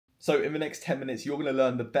So in the next 10 minutes, you're going to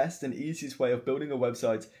learn the best and easiest way of building a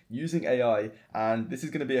website using AI. And this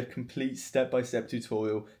is going to be a complete step-by-step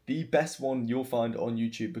tutorial, the best one you'll find on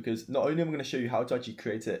YouTube, because not only am I going to show you how to actually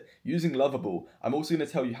create it using Lovable, I'm also going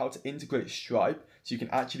to tell you how to integrate Stripe so you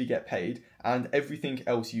can actually get paid and everything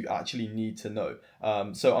else you actually need to know.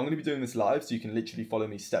 So I'm going to be doing this live so you can literally follow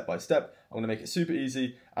me step by step. I'm going to make it super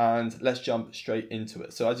easy and let's jump straight into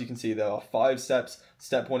it. So as you can see, there are 5 steps.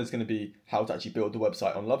 Step 1 is going to be how to actually build the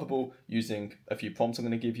website on Lovable using a few prompts I'm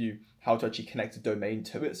going to give you, how to actually connect a domain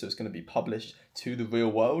to it so it's going to be published to the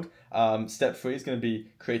real world. Step 3 is going to be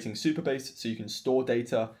creating Supabase so you can store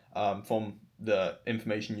data from the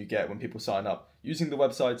information you get when people sign up using the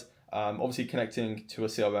website. Obviously connecting to a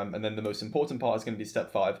CRM, and then the most important part is going to be step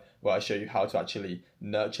 5, where I show you how to actually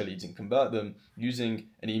nurture leads and convert them using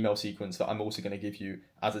an email sequence that I'm also going to give you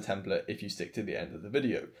as a template if you stick to the end of the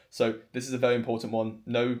video. So this is a very important one,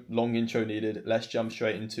 no long intro needed. Let's jump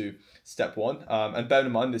straight into step 1. And bear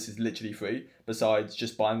in mind, this is literally free besides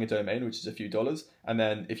just buying a domain, which is a few dollars. And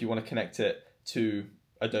then if you want to connect it to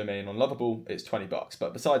a domain on Lovable, it's $20.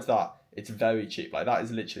 But besides that, it's very cheap. Like, that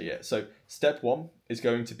is literally it. So step 1 is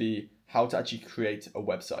going to be how to actually create a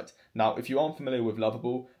website. Now, if you aren't familiar with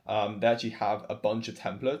Lovable, they actually have a bunch of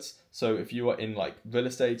templates. So if you are in like real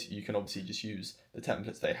estate, you can obviously just use the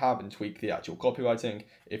templates they have and tweak the actual copywriting.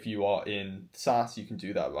 If you are in SaaS, you can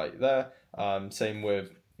do that right there. Same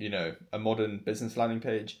with, you know, a modern business landing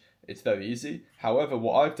page. It's very easy. However,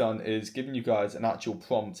 what I've done is given you guys an actual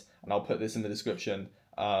prompt, and I'll put this in the description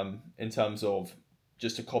in terms of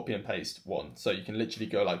just a copy and paste one. So you can literally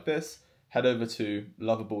go like this, head over to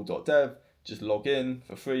lovable.dev, just log in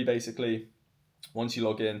for free basically. Once you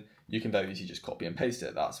log in, you can very easily just copy and paste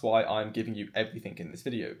it. That's why I'm giving you everything in this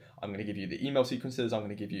video. I'm going to give you the email sequences, I'm going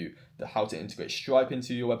to give you the how to integrate Stripe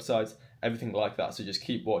into your website, everything like that. So just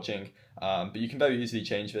keep watching, but you can very easily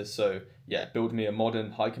change this. So yeah, build me a modern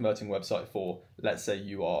high converting website for, let's say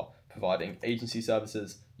you are providing agency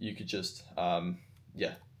services, you could just,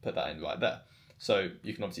 yeah, put that in right there. So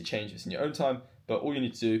you can obviously change this in your own time, but all you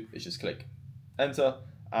need to do is just click enter,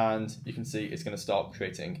 and you can see it's going to start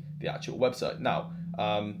creating the actual website. Now,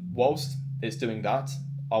 whilst it's doing that,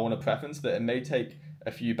 I want to preference that it may take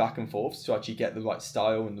a few back and forths to actually get the right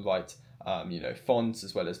style and the right you know, fonts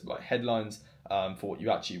as well as the right headlines for what you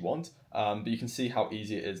actually want. But you can see how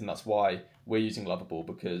easy it is, and that's why we're using Lovable,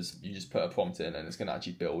 because you just put a prompt in and it's going to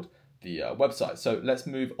actually build the website. So let's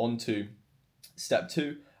move on to step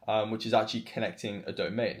 2. Which is actually connecting a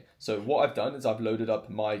domain. So what I've done is I've loaded up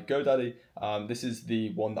my Godaddy. This is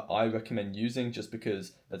the one that I recommend using just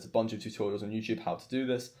because there's a bunch of tutorials on YouTube how to do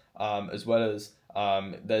this, as well as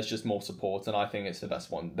there's just more support, and I think it's the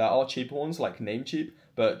best one. There are cheaper ones like Namecheap,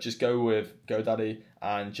 but just go with Godaddy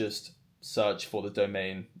and just search for the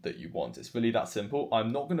domain that you want. It's really that simple.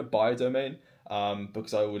 I'm not going to buy a domain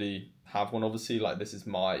because I already have one, obviously. Like, this is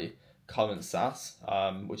my current SaaS,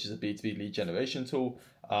 which is a B2B lead generation tool.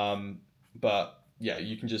 But yeah,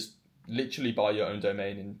 you can just literally buy your own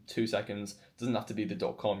domain in 2 seconds. It doesn't have to be the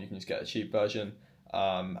 .com, you can just get a cheap version.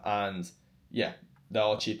 And yeah, there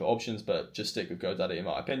are cheaper options, but just stick with Godaddy in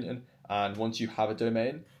my opinion. And once you have a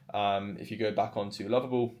domain, if you go back onto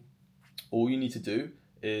Lovable, all you need to do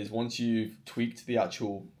is, once you've tweaked the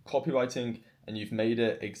actual copywriting and you've made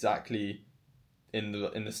it exactly in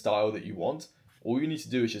the style that you want, all you need to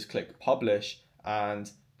do is just click publish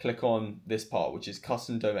and click on this part, which is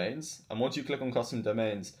custom domains. And once you click on custom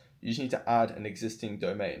domains, you just need to add an existing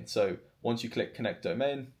domain. So once you click connect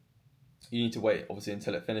domain, you need to wait obviously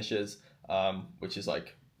until it finishes, which is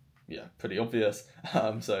like, yeah, pretty obvious.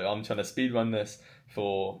 So I'm trying to speed run this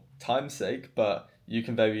for time's sake, but you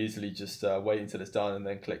can very easily just wait until it's done and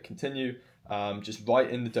then click continue. Just write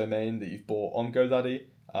in the domain that you've bought on Godaddy,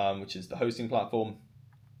 which is the hosting platform.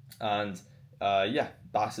 And yeah,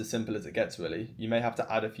 that's as simple as it gets, really. You may have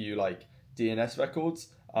to add a few like DNS records,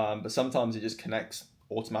 but sometimes it just connects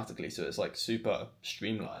automatically, so it's like super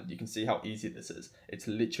streamlined. You can see how easy this is. It's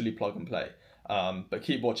literally plug and play. But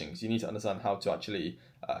keep watching, because you need to understand how to actually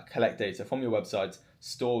collect data from your website,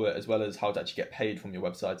 store it, as well as how to actually get paid from your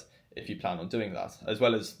website if you plan on doing that, as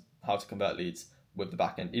well as how to convert leads with the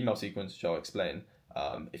backend email sequence, which I'll explain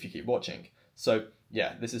if you keep watching. So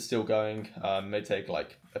yeah, this is still going. May take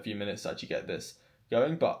like a few minutes to actually get this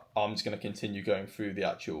going, but I'm just going to continue going through the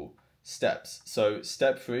actual steps. So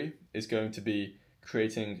step 3 is going to be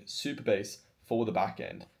creating Supabase for the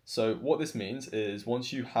backend. So what this means is,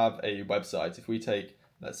 once you have a website, if we take,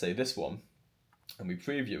 let's say, this one and we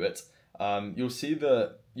preview it, you'll see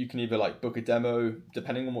that you can either like book a demo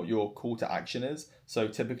depending on what your call to action is. So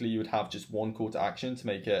typically you would have just one call to action to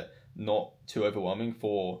make it not too overwhelming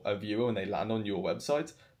for a viewer when they land on your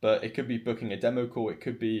website. But it could be booking a demo call, it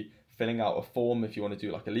could be filling out a form if you want to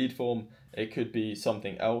do like a lead form, it could be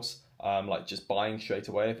something else, like just buying straight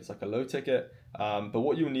away if it's like a low ticket. But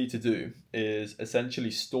what you'll need to do is essentially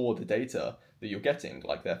store the data that you're getting,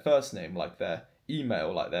 like their first name, like their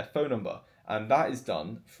email, like their phone number. And that is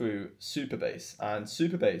done through Supabase. And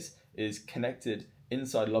Supabase is connected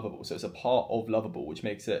inside Lovable. So it's a part of Lovable, which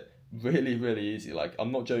makes it really, really easy. Like,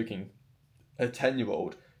 I'm not joking. A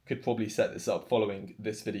 10-year-old could probably set this up following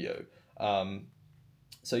this video.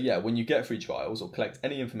 So yeah, when you get free trials or collect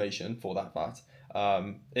any information for that fact,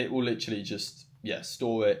 it will literally just,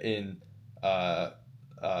 store it in,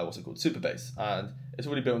 what's it called? Supabase. And it's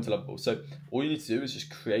already built into Lovable. So all you need to do is just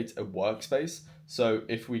create a workspace. So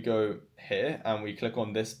if we go here and we click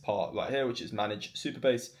on this part right here, which is manage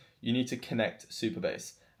Supabase, you need to connect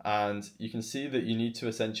Supabase. And you can see that you need to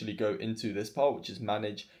essentially go into this part, which is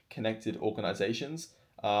manage connected organizations.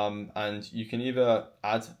 And you can either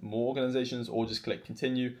add more organizations or just click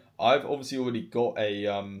continue. I've obviously already got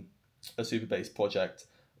a Supabase project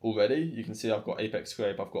already. You can see I've got Apex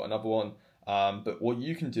Scrape, I've got another one. But what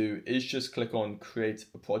you can do is just click on create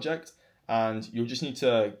a project, and you'll just need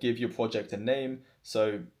to give your project a name.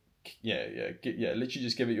 So literally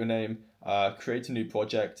just give it your name, create a new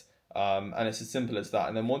project, and it's as simple as that.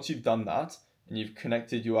 And then once you've done that and you've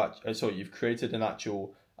connected you've created an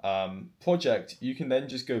actual project, you can then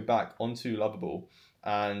just go back onto Lovable,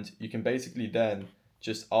 and you can basically then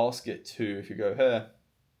just ask it to, if you go here,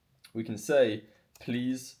 we can say,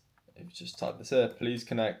 please, if you just type this here, please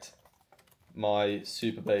connect my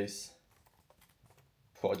Supabase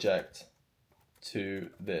project to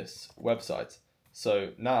this website. So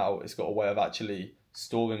now it's got a way of actually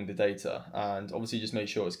storing the data, and obviously just make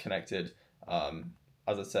sure it's connected.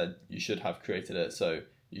 As I said, you should have created it, so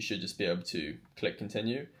you should just be able to click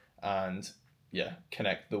continue and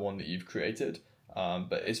connect the one that you've created.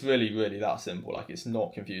 But it's really, really that simple. Like, it's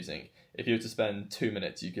not confusing. If you were to spend 2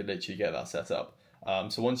 minutes, you could literally get that set up.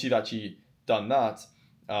 So once you've actually done that,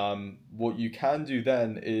 what you can do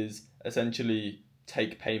then is essentially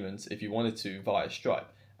take payments if you wanted to via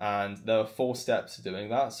Stripe. And there are 4 steps to doing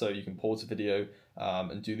that. So you can pause the video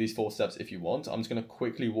and do these 4 steps if you want. I'm just going to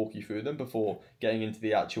quickly walk you through them before getting into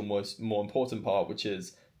the actual more important part, which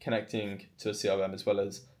is connecting to a CRM, as well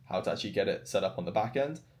as how to actually get it set up on the back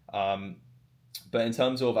end. But in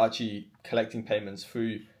terms of actually collecting payments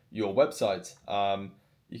through your website,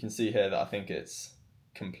 you can see here that I think it's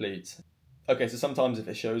complete. Okay, so sometimes if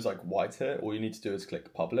it shows like white here, all you need to do is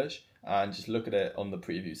click publish and just look at it on the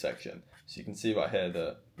preview section. So you can see right here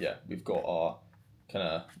that, we've got our kind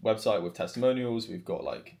of website with testimonials. We've got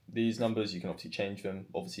like these numbers. You can obviously change them.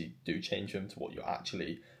 Obviously do change them to what you're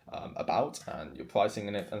actually about and your pricing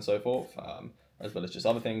in it and so forth, as well as just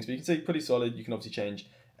other things. But you can see pretty solid. You can obviously change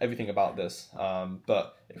everything about this.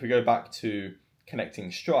 But if we go back to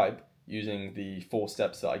connecting Stripe using the 4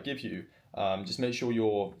 steps that I give you, just make sure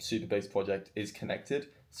your Supabase project is connected.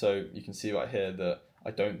 So you can see right here that I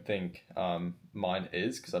don't think mine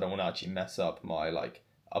is, because I don't want to actually mess up my like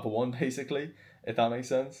other one, basically, if that makes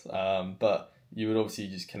sense. But you would obviously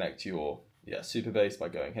just connect your Supabase by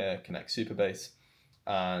going here, connect Supabase,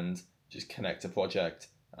 and just connect a project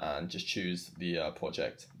and just choose the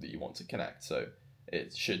project that you want to connect. So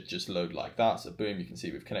it should just load like that. So boom, you can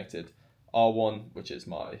see we've connected R1, which is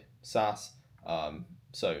my SaaS.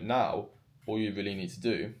 So now all you really need to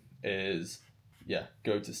do is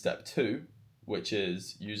go to step 2, which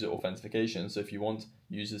is user authentication. So if you want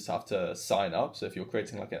users to have to sign up, so if you're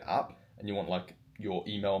creating like an app and you want like your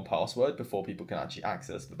email and password before people can actually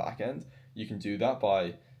access the backend, you can do that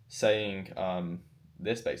by saying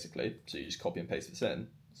this basically. So you just copy and paste this in.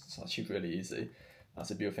 It's actually really easy. That's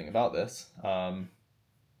the beautiful thing about this.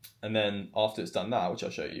 And then after it's done that, which I'll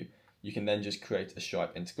show you, you can then just create a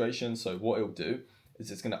Stripe integration. So what it'll do is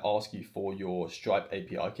it's going to ask you for your Stripe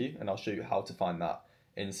API key, and I'll show you how to find that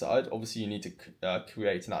inside. Obviously, you need to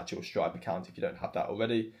create an actual Stripe account if you don't have that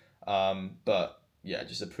already. But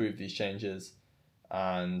just approve these changes,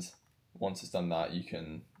 and once it's done that, you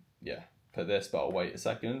can put this, but I'll wait a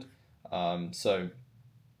second. So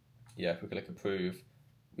if we click approve,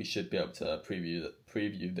 we should be able to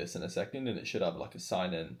preview this in a second, and it should have like a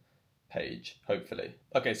sign in page, hopefully.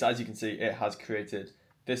 Okay, so as you can see, it has created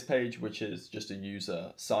this page, which is just a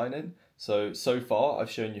user sign in. So far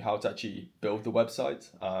I've shown you how to actually build the website,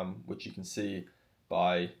 which you can see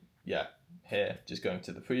by here, just going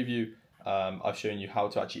to the preview. I've shown you how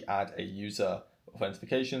to actually add a user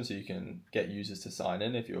authentication, so you can get users to sign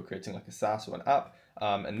in if you're creating like a SaaS or an app.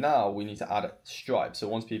 And now we need to add a Stripe. So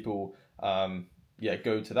once people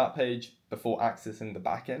go to that page, before accessing the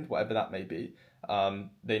backend, whatever that may be,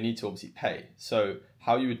 they need to obviously pay. So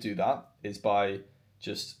how you would do that is by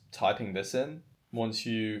just typing this in. Once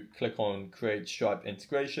you click on create Stripe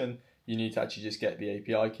integration, you need to actually just get the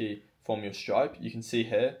API key from your Stripe. You can see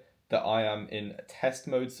here that I am in test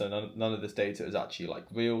mode, so none of this data is actually like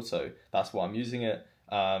real, so that's why I'm using it.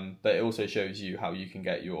 But it also shows you how you can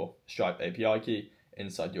get your Stripe API key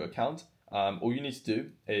inside your account. All you need to do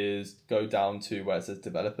is go down to where it says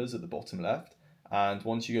developers at the bottom left, and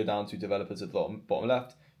once you go down to developers at the bottom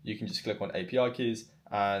left, you can just click on API keys,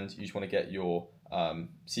 and you just want to get your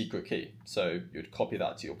secret key. So you'd copy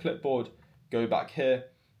that to your clipboard, go back here,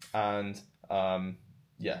 and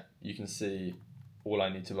yeah, you can see all I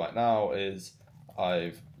need to write now is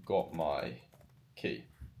I've got my key,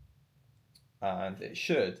 and it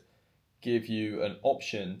should give you an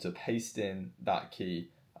option to paste in that key,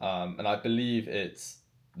 and I believe it's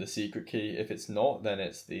the secret key. If it's not, then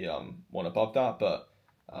it's the one above that, but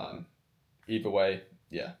either way,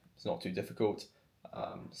 yeah, it's not too difficult.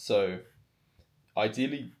 So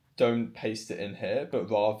ideally don't paste it in here,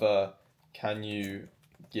 but rather can you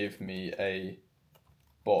give me a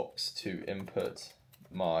box to input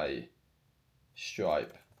my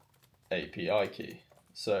Stripe API key.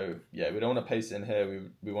 So yeah, we don't want to paste it in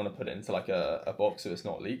here, we want to put it into like a box so it's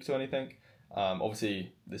not leaked or anything.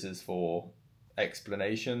 Obviously this is for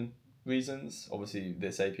explanation reasons. Obviously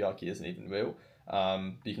this API key isn't even real.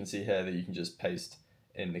 But you can see here that you can just paste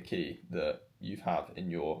in the key that you have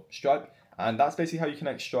in your Stripe, and that's basically how you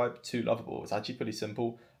connect Stripe to Lovable. It's actually pretty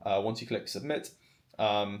simple. Once you click submit,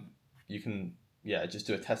 you can just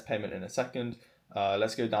do a test payment in a second.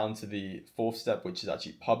 Let's go down to the fourth step, which is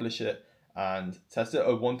actually publish it and test it.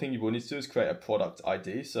 One thing you will need to do is create a product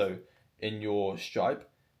ID. So in your Stripe,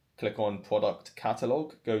 click on product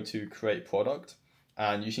catalog, go to create product,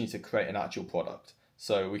 and you just need to create an actual product.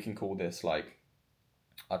 So we can call this like,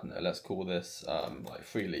 I don't know, let's call this like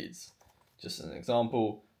free leads, just as an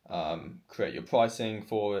example. Create your pricing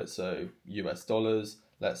for it, so US dollars,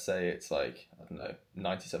 let's say it's like, I don't know,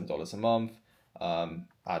 $97 a month.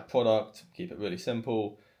 Add product, keep it really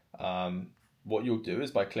simple. What you'll do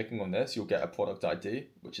is by clicking on this, you'll get a product ID,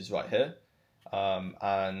 which is right here.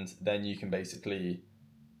 And then you can basically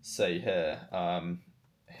say here,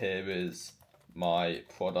 here is my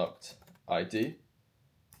product ID.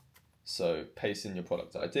 So paste in your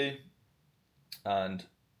product ID, and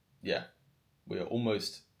yeah, we're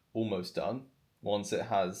almost done. Once it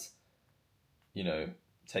has, you know,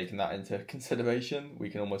 taken that into consideration, we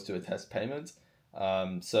can almost do a test payment.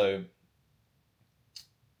 So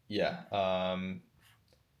yeah,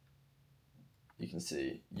 you can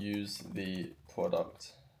see use the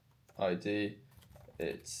product ID.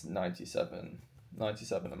 It's 97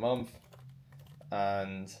 a month,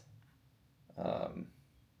 and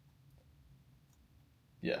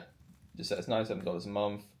yeah, just says $97 a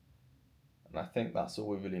month, and I think that's all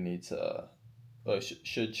we really need to.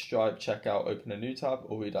 Should Stripe checkout open a new tab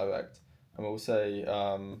or redirect? And we'll say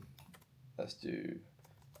let's do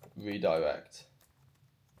redirect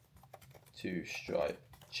to Stripe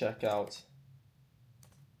checkout,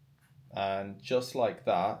 and just like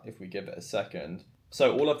that, if we give it a second.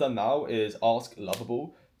 So all I've done now is ask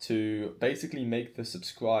Lovable to basically make the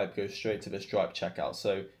subscribe go straight to the Stripe checkout.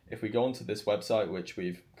 So if we go onto this website, which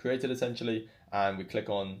we've created essentially, and we click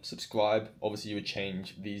on subscribe, obviously you would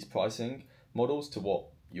change these pricing models to what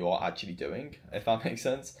you are actually doing, if that makes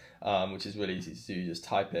sense, which is really easy to do. You just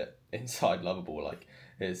type it inside Lovable, like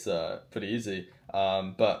it's pretty easy.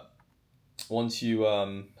 But once you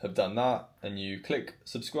have done that and you click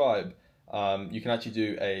subscribe, you can actually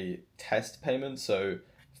do a test payment. So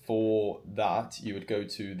for that, you would go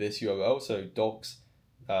to this URL, so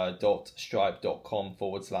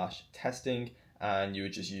docs.stripe.com/testing, and you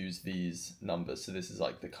would just use these numbers. So this is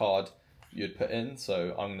like the card you'd put in.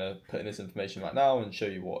 So I'm going to put in this information right now and show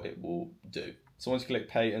you what it will do. So once you click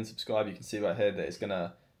pay and subscribe, you can see right here that it's going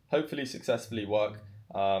to hopefully successfully work.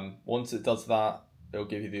 Once it does that, it'll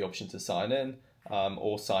give you the option to sign in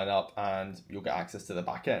or sign up, and you'll get access to the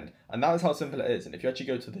back end. And that is how simple it is. And if you actually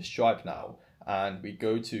go to the Stripe now and we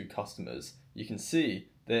go to customers, you can see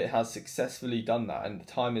that it has successfully done that, and the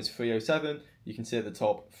time is 3:07. You can see at the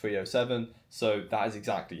top 3:07. So that is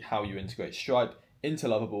exactly how you integrate Stripe into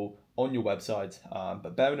Lovable on your website.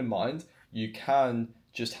 But bearing in mind, you can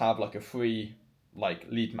just have like a free like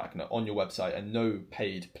lead magnet on your website and no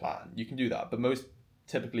paid plan. You can do that, but most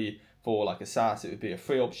typically for like a SaaS, it would be a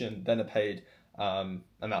free option, then a paid, and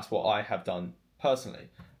that's what I have done personally.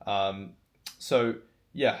 So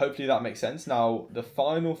yeah, hopefully that makes sense. Now, the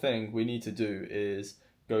final thing we need to do is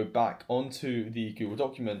go back onto the Google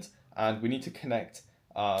document, and we need to connect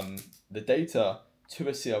the data to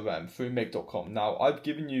a CRM through make.com. Now, I've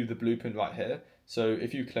given you the blueprint right here. So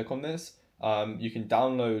if you click on this, you can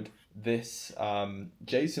download this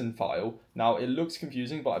JSON file. Now, it looks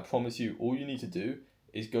confusing, but I promise you, all you need to do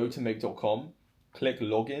is go to make.com, click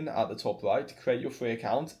login at the top right, create your free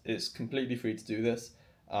account. It's completely free to do this.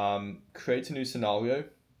 Create a new scenario,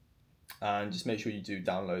 and just make sure you do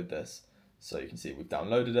download this. So you can see we've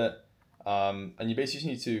downloaded it. And you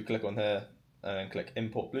basically need to click on here and then click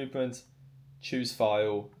import blueprint, choose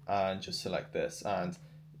file, and just select this. And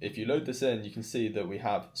if you load this in, you can see that we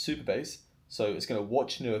have Supabase. So it's going to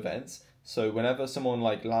watch new events. So whenever someone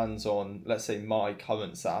like lands on, let's say my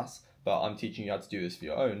current SaaS, but I'm teaching you how to do this for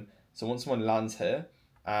your own. So once someone lands here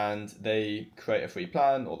and they create a free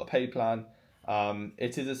plan or the paid plan,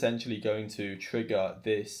 it is essentially going to trigger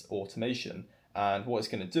this automation. And what it's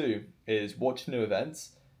going to do is watch new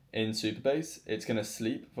events in Supabase. It's going to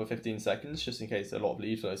sleep for 15 seconds just in case a lot of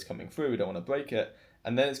lead flow is coming through. We don't want to break it.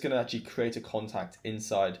 And then it's going to actually create a contact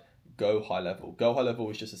inside Go High Level. Go High Level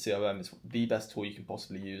is just a CRM. It's the best tool you can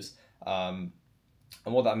possibly use. And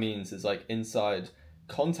what that means is like inside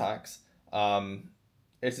contacts,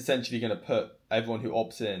 it's essentially going to put everyone who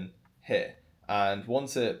opts in here. And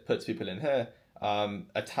once it puts people in here,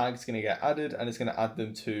 a tag's going to get added, and it's going to add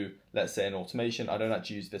them to, let's say, an automation. I don't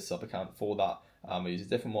actually use this sub account for that. I use a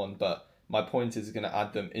different one, but my point is going to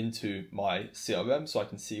add them into my CRM so I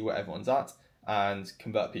can see where everyone's at and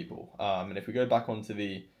convert people. And if we go back onto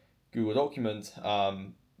the Google document,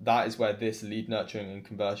 that is where this lead nurturing and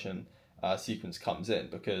conversion sequence comes in,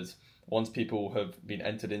 because once people have been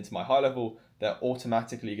entered into my high level, they're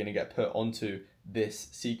automatically going to get put onto this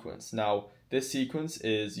sequence. Now, this sequence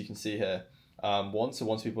is, you can see here, once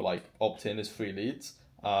people like opt in as free leads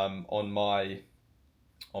on my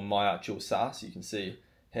actual SaaS, you can see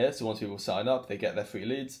here. So once people sign up, they get their free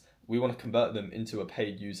leads. We want to convert them into a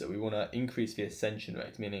paid user. We want to increase the ascension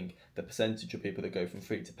rate, meaning the percentage of people that go from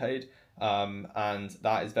free to paid. And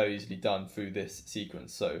that is very easily done through this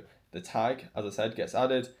sequence. So the tag, as I said, gets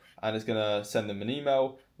added, and it's going to send them an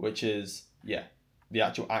email, which is, the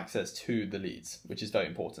actual access to the leads, which is very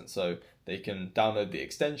important. So they can download the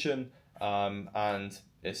extension, and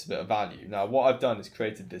it's a bit of value. Now, what I've done is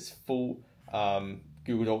created this full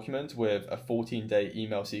Google document with a 14-day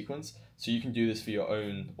email sequence. So you can do this for your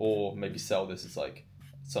own, or maybe sell this as like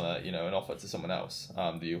some, an offer to someone else.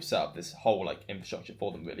 That you'll set up this whole like infrastructure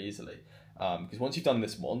for them really easily. Because once you've done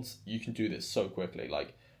this once, you can do this so quickly.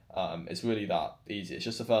 Like it's really that easy. It's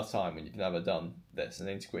just the first time when you've never done this and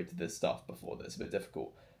integrated this stuff before that it's a bit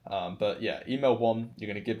difficult. But yeah, email one,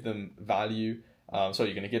 you're going to give them value. So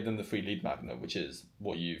you're going to give them the free lead magnet, which is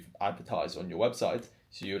what you've advertised on your website.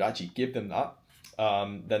 So you would actually give them that.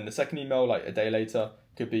 Then the second email, like a day later,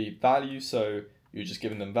 could be value. So you're just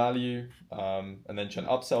giving them value, and then trying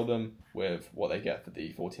to upsell them with what they get for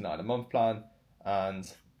the $49 a month plan.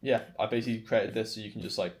 And yeah, I basically created this so you can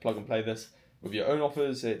just like plug and play this with your own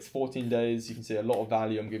offers. It's 14 days. You can see a lot of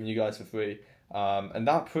value I'm giving you guys for free. And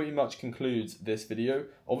that pretty much concludes this video.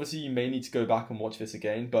 Obviously, you may need to go back and watch this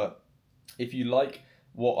again, but if you like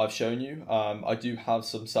what I've shown you, I do have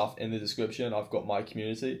some stuff in the description. I've got my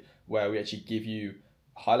community where we actually give you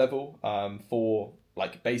high level for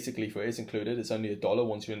like basically free. It's included. It's only $1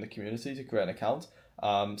 once you're in the community to create an account.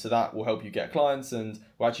 So that will help you get clients, and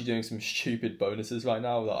we're actually doing some stupid bonuses right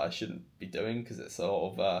now that I shouldn't be doing because it's a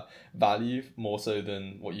lot of value more so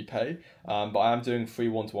than what you pay. But I am doing free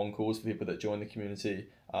one-to-one calls for people that join the community.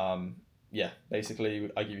 Yeah, basically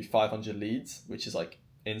I give you 500 leads, which is like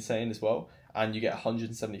insane as well, and you get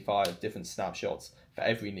 175 different snapshots for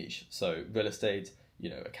every niche. So real estate,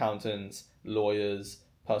 accountants, lawyers,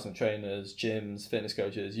 personal trainers, gyms, fitness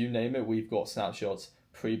coaches, you name it, we've got snapshots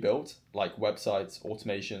pre-built, like websites,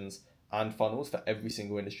 automations, and funnels for every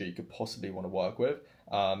single industry you could possibly want to work with.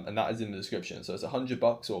 And that is in the description. So it's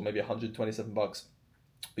 $100 or maybe $127,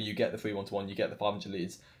 but you get the free one-to-one, you get the 500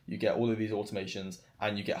 leads, you get all of these automations,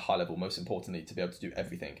 and you get high level, most importantly, to be able to do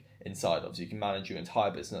everything inside of. So you can manage your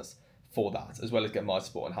entire business for that, as well as get my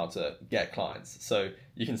support on how to get clients. So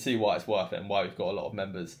you can see why it's worth it and why we've got a lot of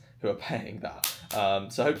members who are paying that.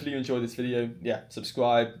 So hopefully you enjoyed this video. Yeah,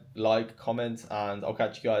 subscribe, like, comment, and I'll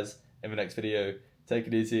catch you guys in the next video. Take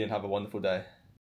it easy and have a wonderful day.